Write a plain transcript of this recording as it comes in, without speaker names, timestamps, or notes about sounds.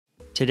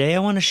Today I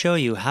want to show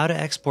you how to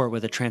export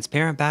with a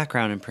transparent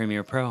background in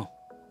Premiere Pro.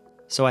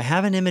 So I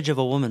have an image of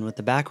a woman with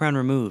the background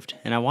removed,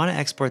 and I want to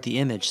export the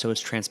image so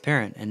it's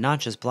transparent and not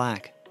just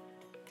black.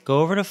 Go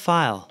over to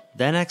File,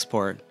 then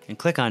Export, and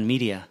click on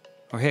Media,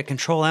 or hit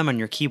Ctrl-M on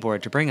your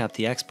keyboard to bring up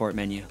the Export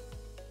menu.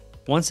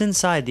 Once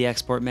inside the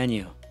Export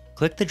menu,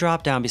 click the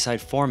drop-down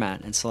beside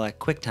Format and select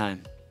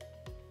QuickTime.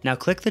 Now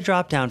click the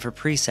drop-down for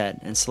Preset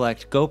and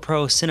select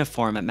GoPro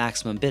Cineform at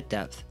maximum bit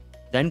depth.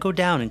 Then go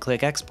down and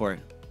click Export.